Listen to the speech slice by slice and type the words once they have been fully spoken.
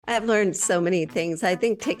I've learned so many things. I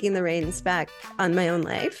think taking the reins back on my own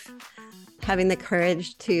life, having the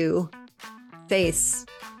courage to face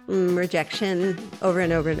rejection over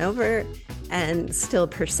and over and over and still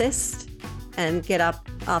persist and get up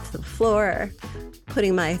off the floor,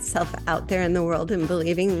 putting myself out there in the world and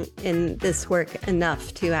believing in this work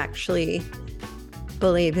enough to actually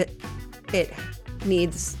believe it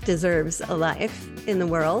deserves a life in the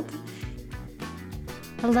world.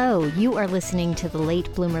 Hello, you are listening to the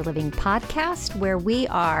Late Bloomer Living podcast, where we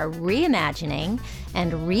are reimagining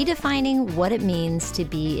and redefining what it means to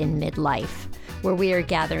be in midlife, where we are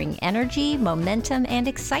gathering energy, momentum, and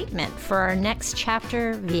excitement for our next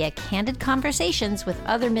chapter via candid conversations with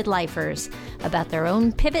other midlifers about their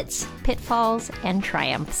own pivots, pitfalls, and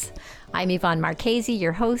triumphs. I'm Yvonne Marchese,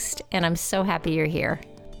 your host, and I'm so happy you're here.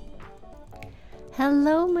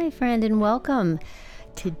 Hello, my friend, and welcome.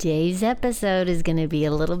 Today's episode is going to be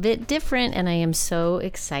a little bit different, and I am so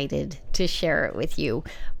excited to share it with you.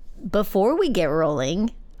 Before we get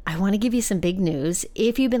rolling, I want to give you some big news.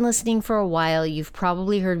 If you've been listening for a while, you've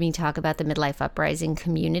probably heard me talk about the Midlife Uprising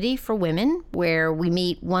community for women, where we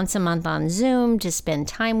meet once a month on Zoom to spend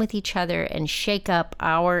time with each other and shake up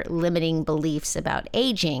our limiting beliefs about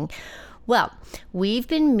aging. Well, we've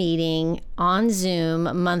been meeting on Zoom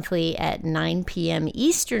monthly at 9 p.m.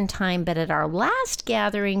 Eastern time, but at our last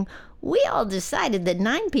gathering, we all decided that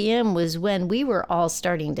 9 p.m. was when we were all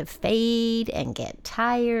starting to fade and get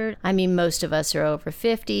tired. I mean, most of us are over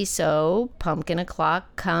 50, so pumpkin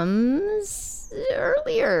o'clock comes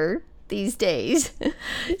earlier these days.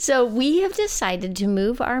 So we have decided to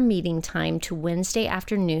move our meeting time to Wednesday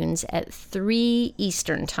afternoons at 3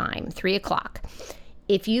 Eastern time, 3 o'clock.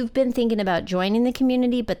 If you've been thinking about joining the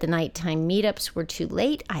community, but the nighttime meetups were too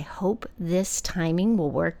late, I hope this timing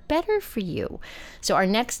will work better for you. So our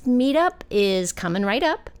next meetup is coming right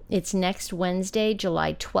up. It's next Wednesday,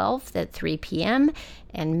 July 12th at 3 p.m.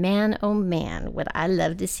 And man, oh man, would I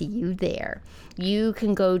love to see you there. You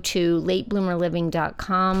can go to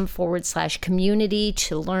latebloomerliving.com/community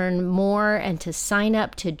to learn more and to sign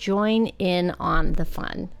up to join in on the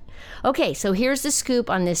fun. Okay, so here's the scoop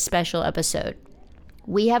on this special episode.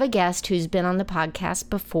 We have a guest who's been on the podcast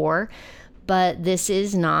before, but this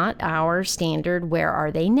is not our standard Where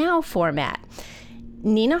Are They Now format.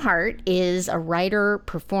 Nina Hart is a writer,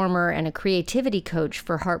 performer, and a creativity coach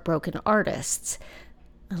for heartbroken artists.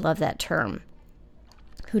 I love that term.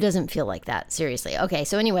 Who doesn't feel like that? Seriously. Okay,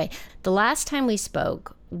 so anyway, the last time we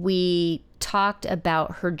spoke, we talked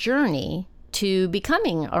about her journey to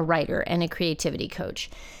becoming a writer and a creativity coach.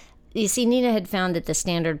 You see, Nina had found that the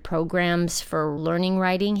standard programs for learning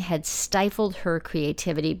writing had stifled her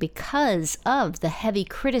creativity because of the heavy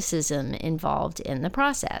criticism involved in the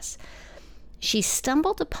process. She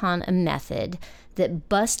stumbled upon a method that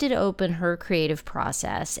busted open her creative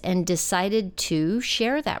process and decided to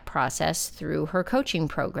share that process through her coaching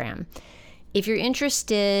program. If you're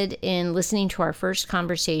interested in listening to our first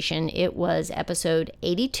conversation, it was episode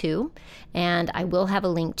 82, and I will have a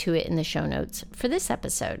link to it in the show notes for this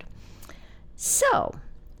episode. So,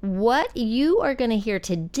 what you are going to hear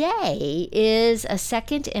today is a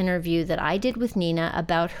second interview that I did with Nina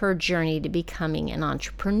about her journey to becoming an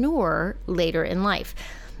entrepreneur later in life.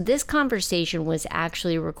 This conversation was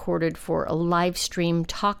actually recorded for a live stream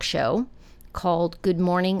talk show called Good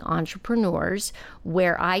Morning Entrepreneurs,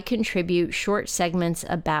 where I contribute short segments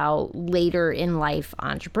about later in life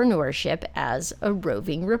entrepreneurship as a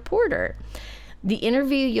roving reporter. The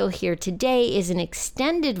interview you'll hear today is an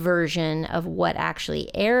extended version of what actually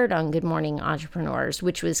aired on Good Morning Entrepreneurs,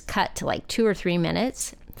 which was cut to like 2 or 3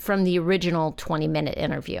 minutes from the original 20-minute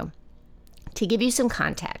interview. To give you some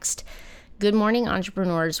context, Good Morning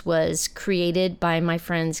Entrepreneurs was created by my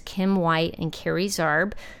friends Kim White and Carrie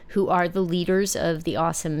Zarb, who are the leaders of the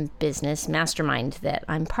awesome business mastermind that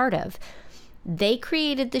I'm part of. They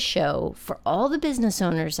created the show for all the business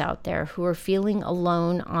owners out there who are feeling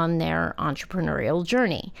alone on their entrepreneurial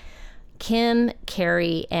journey. Kim,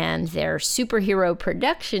 Carrie, and their superhero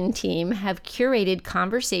production team have curated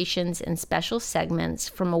conversations and special segments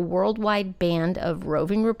from a worldwide band of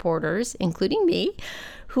roving reporters, including me,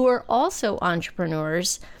 who are also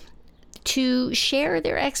entrepreneurs, to share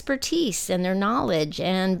their expertise and their knowledge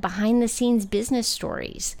and behind-the-scenes business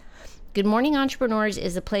stories. Good Morning Entrepreneurs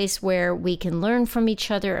is a place where we can learn from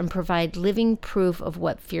each other and provide living proof of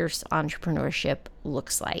what fierce entrepreneurship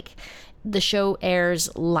looks like. The show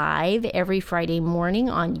airs live every Friday morning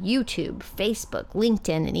on YouTube, Facebook,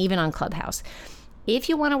 LinkedIn, and even on Clubhouse. If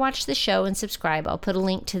you want to watch the show and subscribe, I'll put a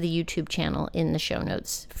link to the YouTube channel in the show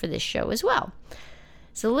notes for this show as well.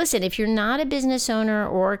 So listen, if you're not a business owner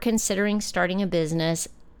or considering starting a business,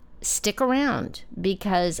 stick around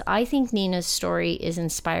because I think Nina's story is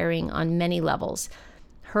inspiring on many levels.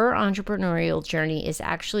 Her entrepreneurial journey is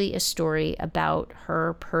actually a story about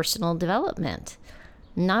her personal development.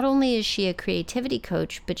 Not only is she a creativity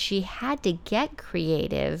coach, but she had to get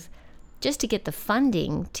creative just to get the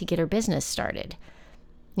funding to get her business started.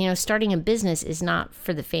 You know, starting a business is not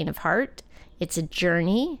for the faint of heart. It's a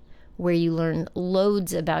journey where you learn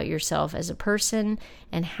loads about yourself as a person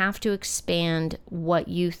and have to expand what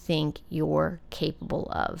you think you're capable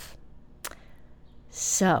of.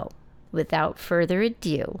 So, without further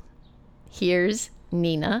ado, here's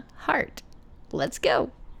Nina Hart. Let's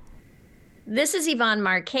go. This is Yvonne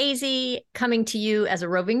Marchese coming to you as a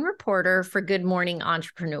roving reporter for Good Morning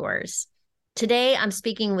Entrepreneurs. Today, I'm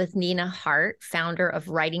speaking with Nina Hart, founder of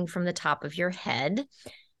Writing from the Top of Your Head.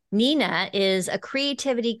 Nina is a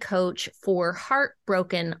creativity coach for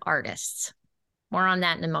heartbroken artists. More on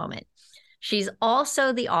that in a moment. She's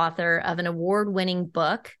also the author of an award-winning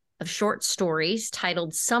book of short stories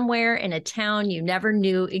titled Somewhere in a Town You Never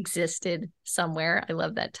Knew Existed Somewhere. I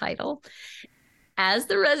love that title. As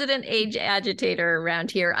the resident age agitator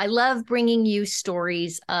around here, I love bringing you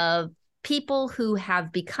stories of people who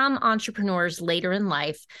have become entrepreneurs later in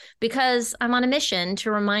life because I'm on a mission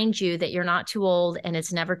to remind you that you're not too old and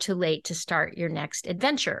it's never too late to start your next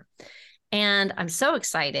adventure. And I'm so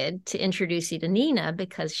excited to introduce you to Nina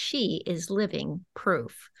because she is living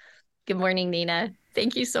proof. Good morning, Nina.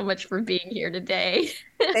 Thank you so much for being here today.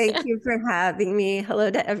 Thank you for having me.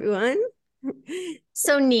 Hello to everyone.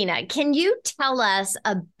 So Nina, can you tell us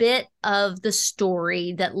a bit of the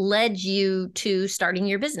story that led you to starting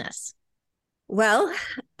your business? Well,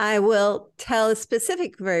 I will tell a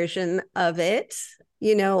specific version of it.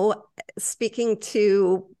 You know, speaking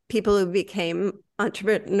to people who became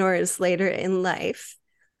entrepreneurs later in life,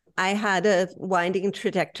 I had a winding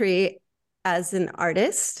trajectory as an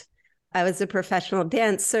artist. I was a professional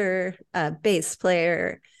dancer, a bass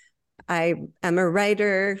player. I am a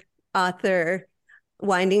writer, author,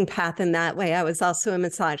 winding path in that way. I was also a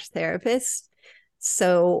massage therapist.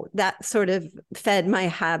 So that sort of fed my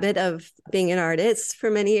habit of being an artist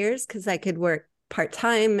for many years because I could work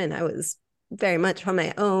part-time and I was very much on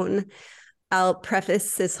my own. I'll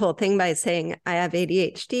preface this whole thing by saying I have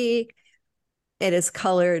ADHD. It has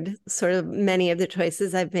colored sort of many of the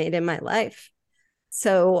choices I've made in my life.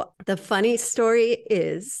 So the funny story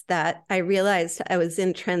is that I realized I was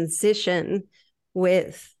in transition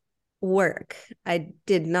with work. I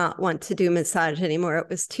did not want to do massage anymore. It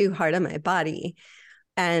was too hard on my body.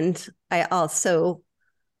 And I also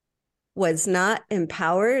was not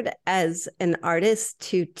empowered as an artist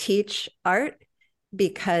to teach art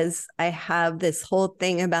because I have this whole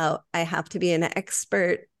thing about I have to be an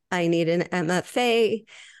expert. I need an MFA.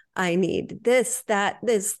 I need this, that.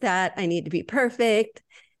 I need to be perfect.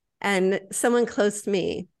 And someone close to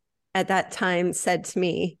me at that time said to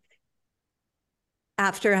me,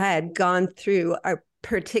 after I had gone through a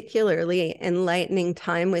particularly enlightening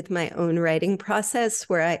time with my own writing process,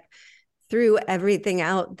 where I threw everything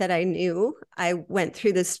out that I knew, I went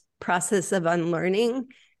through this process of unlearning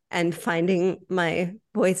and finding my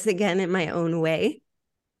voice again in my own way.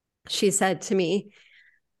 She said to me,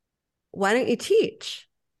 "Why don't you teach?"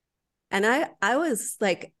 And I was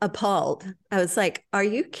like appalled. I was like, "Are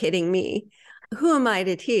you kidding me? Who am I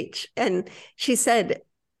to teach?" And she said,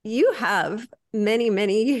 "You have many,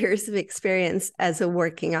 many years of experience as a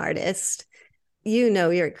working artist. You know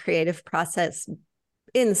your creative process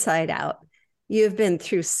inside out. You've been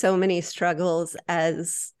through so many struggles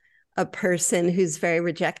as a person who's very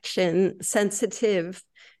rejection sensitive,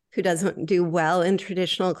 who doesn't do well in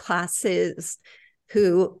traditional classes,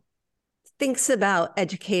 who thinks about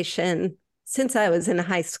education. Since I was in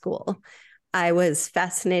high school, I was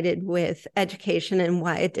fascinated with education and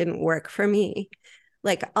why it didn't work for me.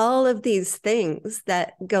 Like all of these things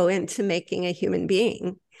that go into making a human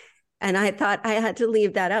being." And I thought I had to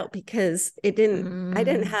leave that out because I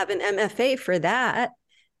didn't have an MFA for that.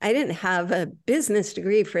 I didn't have a business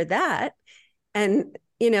degree for that. And,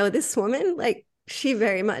 you know, this woman, like, she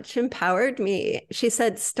very much empowered me. She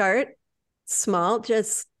said, start small,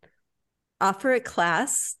 just offer a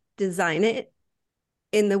class, design it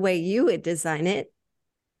in the way you would design it,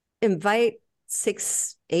 invite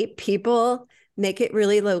 6, 8 people, make it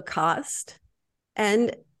really low cost,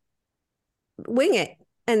 and wing it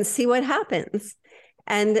and see what happens.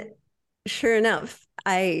 And sure enough,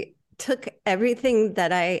 I took everything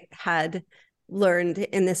that I had learned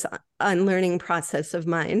in this unlearning process of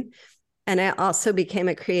mine. And I also became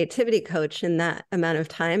a creativity coach in that amount of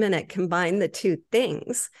time. And I combined the two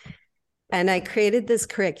things. And I created this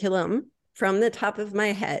curriculum from the top of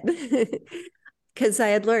my head because I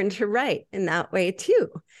had learned to write in that way too.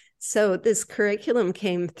 So this curriculum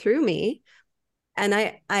came through me, and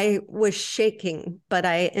I was shaking, but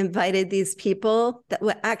I invited these people that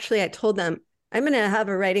actually I told them, I'm going to have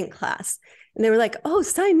a writing class. And they were like, oh,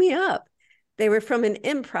 sign me up. They were from an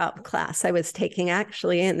improv class I was taking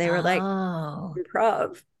actually. And they were like, Oh,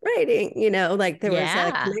 improv writing, like there was a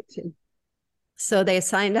yeah. connection. So they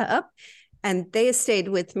signed up and they stayed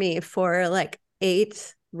with me for like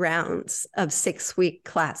 8 rounds of 6-week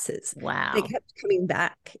classes. They Wow. kept coming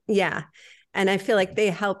back. Yeah. And I feel like they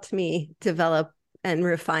helped me develop and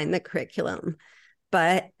refine the curriculum.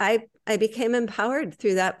 But I became empowered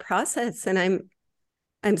through that process. And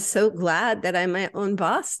I'm so glad that I'm my own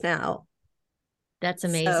boss now. That's So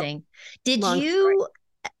amazing. Did long story. you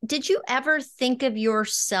did you ever think of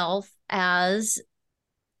yourself as,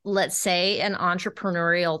 let's say, an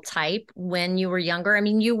entrepreneurial type when you were younger? I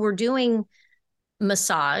mean, you were doing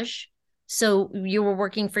massage. So you were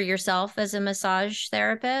working for yourself as a massage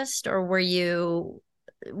therapist, or were you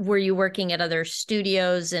working at other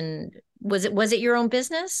studios, and was it your own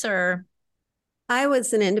business, or? I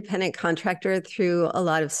was an independent contractor through a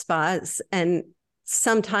lot of spas and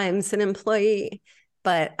sometimes an employee,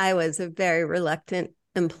 but I was a very reluctant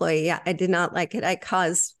employee. I did not like it. I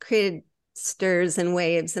created stirs and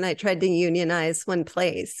waves, and I tried to unionize one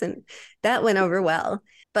place, and that went over well,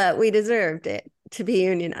 but we deserved it to be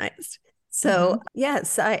unionized. Mhm. So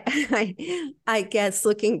yes, I guess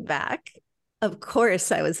looking back, of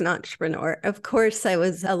course I was an entrepreneur. Of course I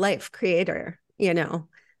was a life creator.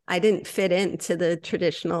 I didn't fit into the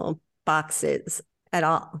traditional boxes at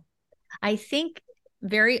all. I think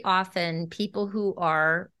very often people who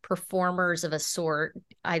are performers of a sort,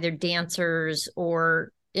 either dancers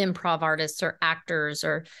or improv artists or actors,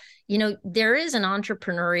 or, there is an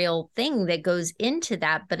entrepreneurial thing that goes into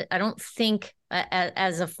that. But I don't think,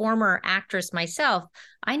 as a former actress myself,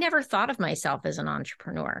 I never thought of myself as an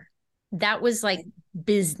entrepreneur. That was like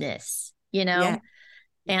business, Yeah.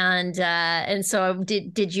 and so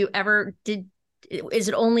did you ever did is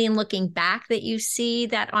it only in looking back that you see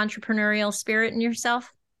that entrepreneurial spirit in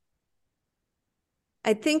yourself?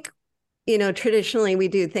 I think, traditionally we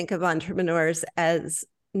do think of entrepreneurs as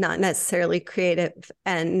not necessarily creative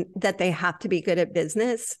and that they have to be good at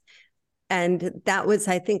business. And that was,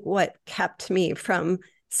 I think, what kept me from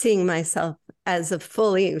seeing myself as a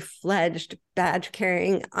fully fledged badge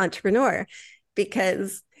carrying entrepreneur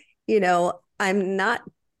because, I'm not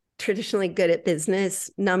traditionally good at business,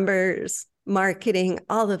 numbers, marketing,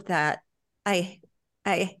 all of that. I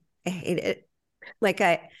I I hate it. Like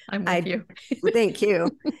I'm with I you. thank you.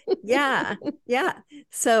 Yeah. Yeah.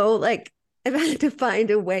 So like I've had to find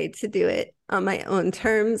a way to do it on my own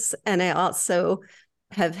terms. And I also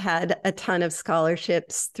have had a ton of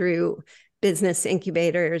scholarships through business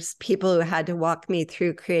incubators, people who had to walk me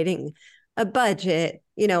through creating a budget,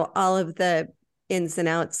 all of the ins and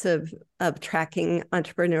outs of tracking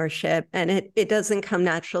entrepreneurship. And it doesn't come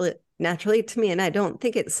naturally to me. And I don't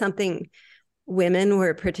think it's something women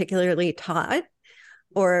were particularly taught,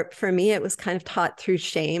 or for me it was kind of taught through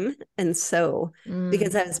shame. And so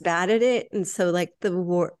because I was bad at it, and so like the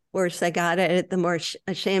worse I got at it, the more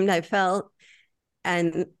ashamed I felt.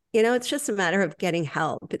 And it's just a matter of getting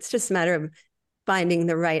help. It's just a matter of finding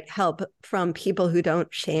the right help from people who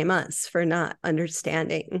don't shame us for not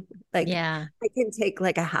understanding. Like Yeah. I can take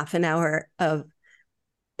like a half an hour of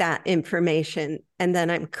that information and then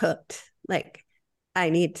I'm cooked. Like I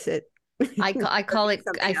need to I call it,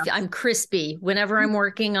 something else. I'm crispy whenever I'm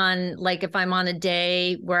working on, like, if I'm on a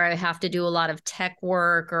day where I have to do a lot of tech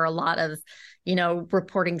work or a lot of,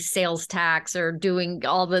 reporting sales tax or doing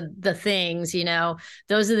all the things,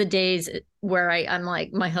 those are the days where I'm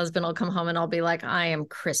like, my husband will come home and I'll be like, I am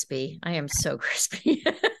crispy. I am so crispy.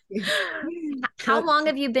 How long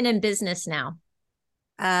have you been in business now?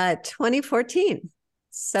 2014.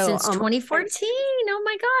 So Since almost 10 2014. years. Oh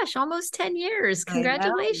my gosh, almost 10 years. I know.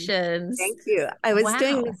 Congratulations. Thank you. I was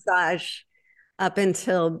doing Wow. massage up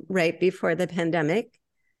until right before the pandemic.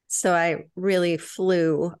 So I really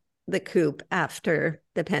flew the coop after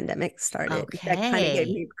the pandemic started. That kind of gave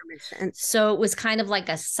Okay. me permission. So it was kind of like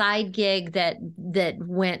a side gig that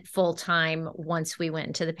went full time once we went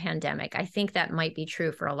into the pandemic. I think that might be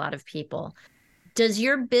true for a lot of people. Does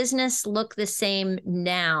your business look the same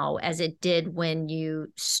now as it did when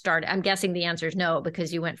you started? I'm guessing the answer is no,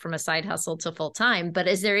 because you went from a side hustle to full time. But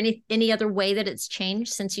is there any other way that it's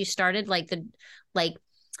changed since you started? Like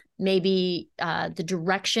maybe the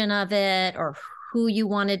direction of it, or who you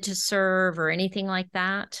wanted to serve, or anything like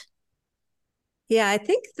that? Yeah, I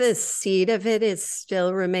think the seed of it is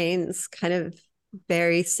still remains kind of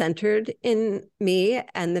very centered in me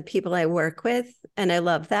and the people I work with. And I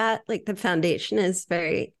love that. Like the foundation is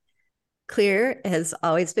very clear, has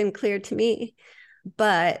always been clear to me.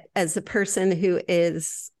 But as a person who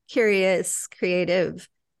is curious, creative,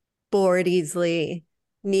 bored easily,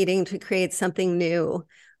 needing to create something new,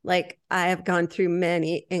 like I have gone through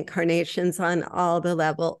many incarnations on all the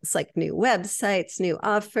levels, like new websites, new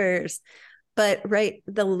offers. But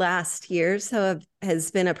the last year so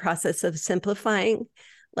has been a process of simplifying.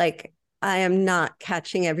 Like I am not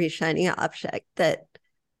catching every shiny object that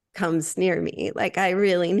comes near me. Like I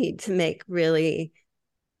really need to make really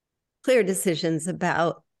clear decisions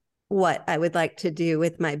about what I would like to do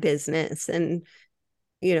with my business and,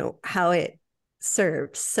 how it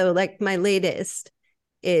serves. So like my latest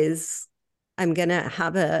is I'm going to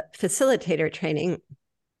have a facilitator training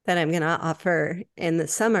that I'm going to offer in the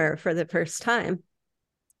summer for the first time.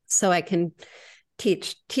 So I can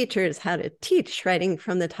teach teachers how to teach writing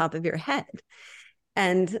from the top of your head.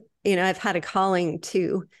 And, I've had a calling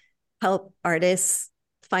to help artists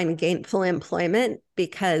find gainful employment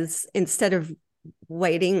because instead of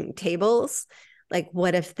waiting tables, like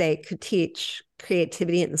what if they could teach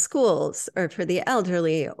creativity in the schools or for the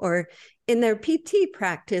elderly or in their PT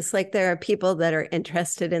practice? Like there are people that are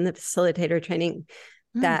interested in the facilitator training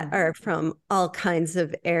that are from all kinds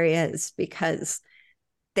of areas because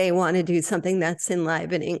they want to do something that's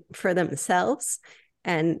enlivening for themselves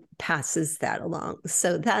and passes that along.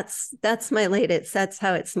 So that's my latest. That's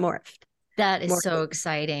how it's morphed. That is so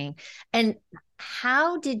exciting. And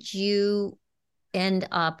how did you end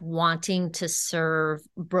up wanting to serve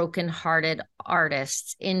brokenhearted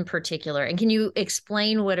artists in particular? And can you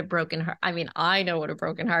explain what a broken heart? I mean, I know what a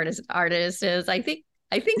broken heart artist is. I think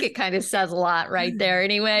it kind of says a lot right there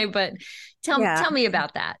anyway, but tell me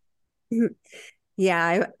about that.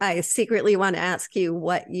 Yeah, I secretly want to ask you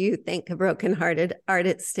what you think a brokenhearted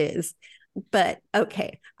artist is, but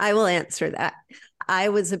okay, I will answer that. I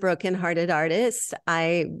was a brokenhearted artist.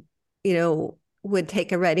 I, would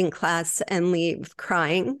take a writing class and leave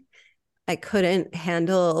crying. I couldn't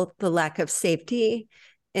handle the lack of safety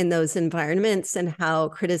in those environments and how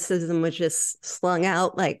criticism was just slung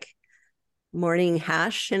out like morning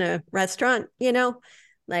hash in a restaurant,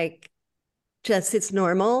 like just it's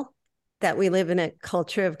normal that we live in a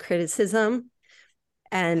culture of criticism.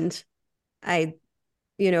 And I,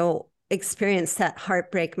 experienced that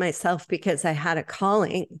heartbreak myself because I had a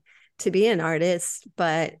calling to be an artist,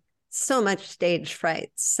 but so much stage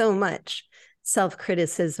fright, so much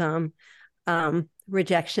self-criticism,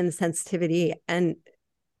 rejection sensitivity, and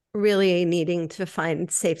really needing to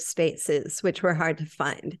find safe spaces, which were hard to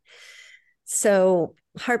find. So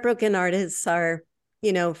heartbroken artists are,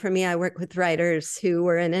 for me, I work with writers who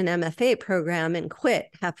were in an MFA program and quit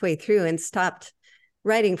halfway through and stopped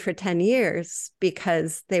writing for 10 years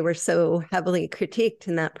because they were so heavily critiqued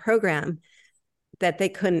in that program that they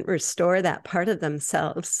couldn't restore that part of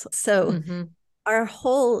themselves. So our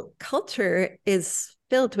whole culture is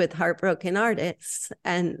filled with heartbroken artists,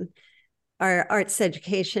 and our arts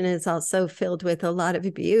education is also filled with a lot of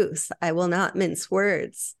abuse. I will not mince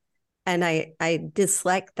words. And I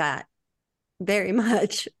dislike that very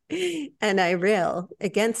much. And I rail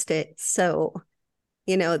against it. So,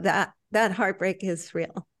 that heartbreak is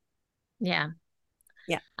real. Yeah.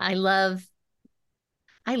 Yeah. I love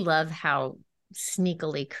how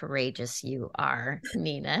sneakily courageous you are,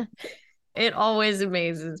 Nina. It always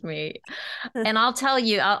amazes me. And I'll tell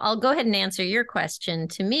you, I'll go ahead and answer your question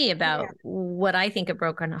to me about what I think a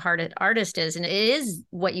broken-hearted artist is. And it is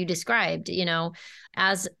what you described,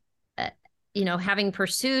 as, having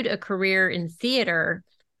pursued a career in theater,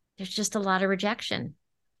 there's just a lot of rejection.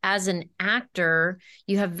 As an actor,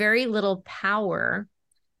 you have very little power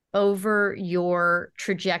over your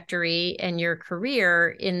trajectory and your career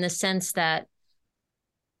in the sense that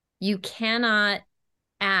you cannot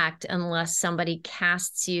act unless somebody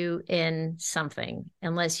casts you in something,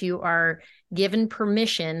 unless you are given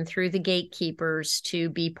permission through the gatekeepers to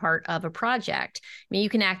be part of a project. I mean, you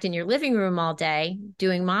can act in your living room all day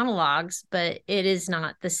doing monologues, but it is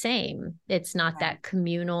not the same. It's not that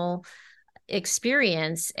communal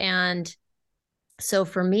experience. And so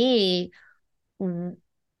for me,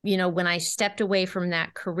 when I stepped away from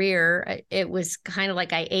that career, it was kind of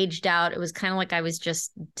like I aged out. It was kind of like I was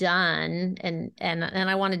just done. And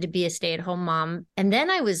I wanted to be a stay-at-home mom. And then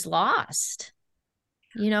I was lost.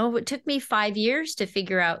 It took me 5 years to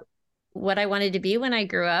figure out what I wanted to be when I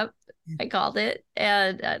grew up. I called it.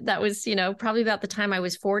 And that was, probably about the time I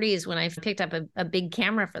was 40 is when I picked up a big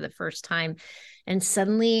camera for the first time. And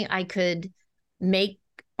suddenly I could make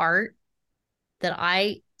art that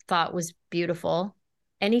I thought was beautiful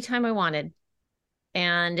anytime I wanted.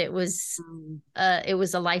 and it was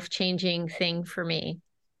a life-changing thing for me.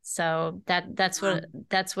 So that's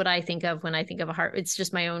what I think of when I think of a heart. It's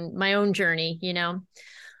just my own journey, you know.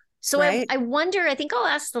 So Right. I wonder, I think I'll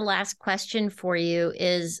ask the last question for you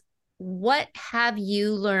is, what have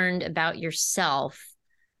you learned about yourself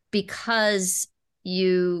because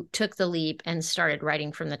you took the leap and started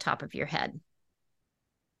writing from the top of your head?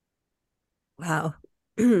 Wow.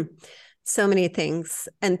 So many things.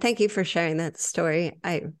 And thank you for sharing that story.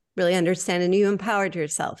 I really understand. And you empowered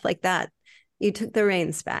yourself like that. You took the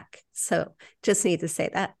reins back. So just need to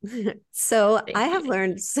say that. So I have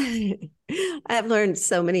learned I have learned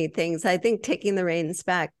so many things. I think taking the reins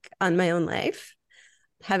back on my own life,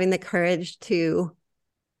 having the courage to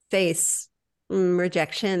face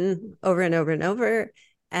rejection over and over and over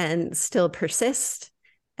and still persist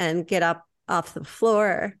and get up off the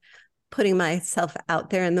floor, putting myself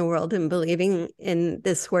out there in the world and believing in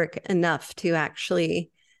this work enough to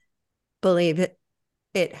actually believe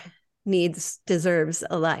it deserves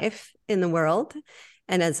a life in the world.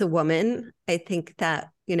 And as a woman, I think that,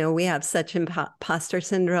 we have such imposter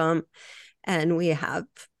syndrome, and we have,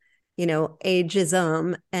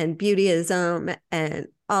 ageism and beautyism and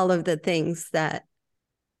all of the things that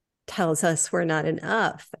tells us we're not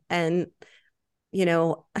enough. And,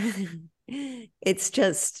 it's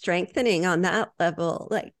just strengthening on that level,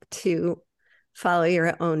 like to follow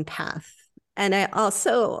your own path. And I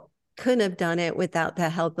also couldn't have done it without the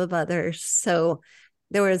help of others. So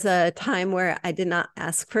there was a time where I did not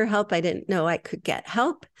ask for help. I didn't know I could get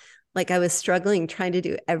help. Like I was struggling, trying to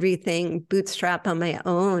do everything bootstrap on my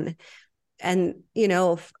own. And,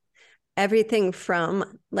 everything from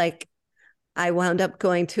like, I wound up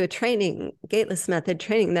going to a training, gateless method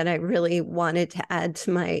training, that I really wanted to add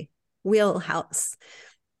to my wheelhouse.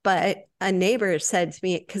 But a neighbor said to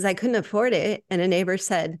me, because I couldn't afford it, and a neighbor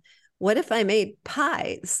said, what if I made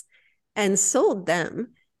pies and sold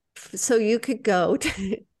them so you could go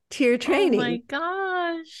to your training? Oh my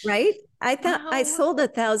gosh. Right? I thought I Wow. sold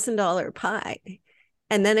 $1,000 pie.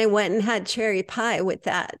 And then I went and had cherry pie with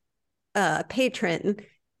that patron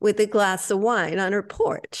with a glass of wine on her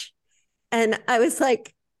porch. And I was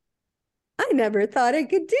like, I never thought I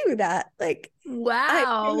could do that. Like, I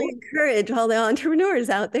Wow. really encourage all the entrepreneurs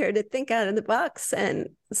out there to think out of the box and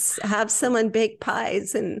have someone bake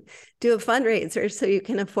pies and do a fundraiser so you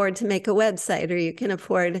can afford to make a website, or you can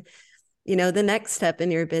afford, the next step in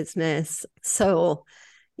your business. So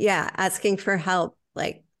yeah, asking for help,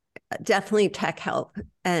 like definitely tech help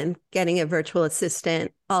and getting a virtual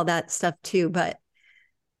assistant, all that stuff too. But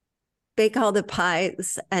bake all the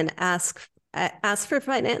pies and ask for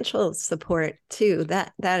financial support too.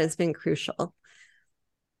 That has been crucial.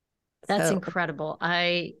 That's So incredible.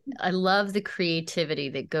 I love the creativity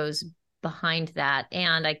that goes behind that,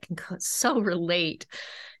 and I can so relate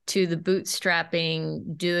to the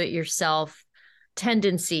bootstrapping, do it yourself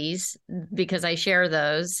tendencies, because I share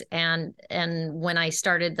those. And when I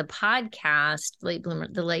started the podcast,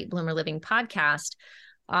 the Late Bloomer Living podcast,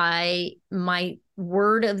 my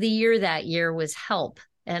word of the year that year was help.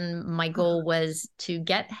 And my goal was to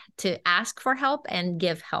ask for help and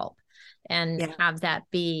give help, and have that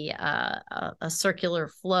be a circular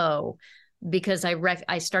flow, because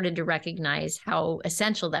I started to recognize how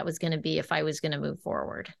essential that was going to be if I was going to move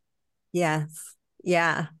forward. yes.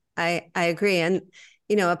 Yeah, I agree. And,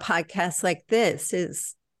 a podcast like this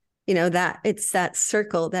is, that it's that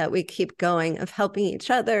circle that we keep going of helping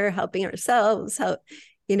each other, helping ourselves,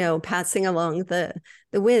 passing along the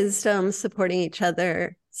wisdom, supporting each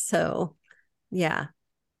other. So, yeah.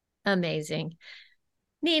 Amazing.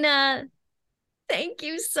 Nina, thank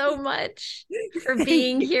you so much for Thank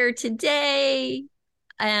being you. here today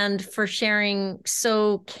and for sharing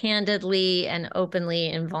so candidly and openly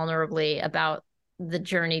and vulnerably about the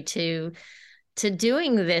journey to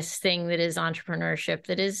doing this thing that is entrepreneurship,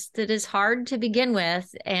 that is hard to begin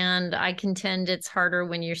with. And I contend it's harder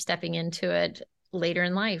when you're stepping into it later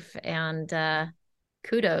in life. And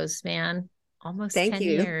kudos, man. Almost Thank 10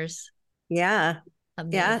 you. years. Yeah.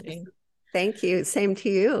 Yeah. Amazing. Thank you. Same to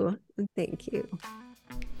you. Thank you.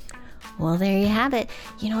 Well, there you have it.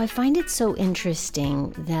 I find it so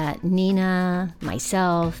interesting that Nina,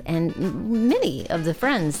 myself, and many of the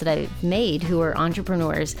friends that I've made who are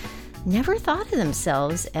entrepreneurs never thought of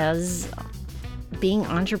themselves as being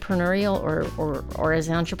entrepreneurial or as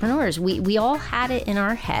entrepreneurs. We all had it in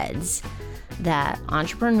our heads that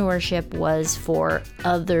entrepreneurship was for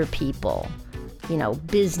other people,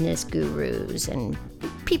 business gurus and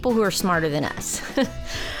people who are smarter than us.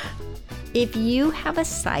 If you have a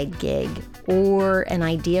side gig or an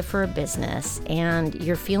idea for a business and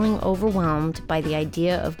you're feeling overwhelmed by the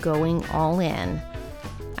idea of going all in,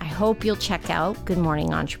 hope you'll check out Good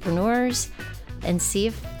Morning Entrepreneurs and see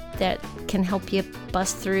if that can help you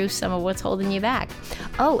bust through some of what's holding you back.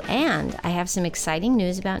 Oh, and I have some exciting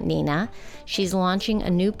news about Nina. She's launching a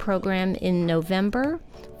new program in November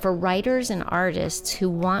for writers and artists who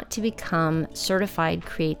want to become certified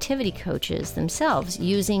creativity coaches themselves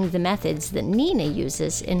using the methods that Nina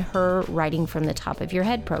uses in her Writing from the Top of Your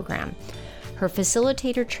Head program. Her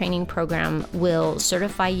facilitator training program will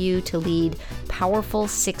certify you to lead powerful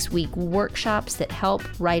 6-week workshops that help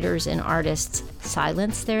writers and artists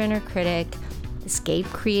silence their inner critic, escape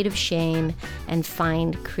creative shame, and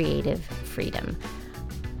find creative freedom.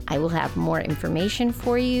 I will have more information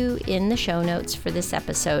for you in the show notes for this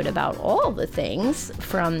episode about all the things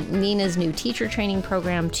from Nina's new teacher training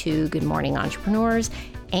program to Good Morning Entrepreneurs.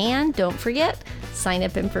 And don't forget, sign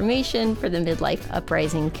up information for the Midlife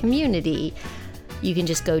Uprising community. You can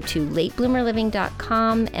just go to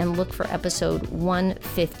latebloomerliving.com and look for episode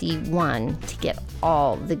 151 to get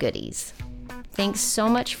all the goodies. Thanks so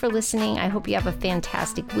much for listening. I hope you have a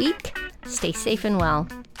fantastic week. Stay safe and well.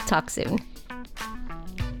 Talk soon.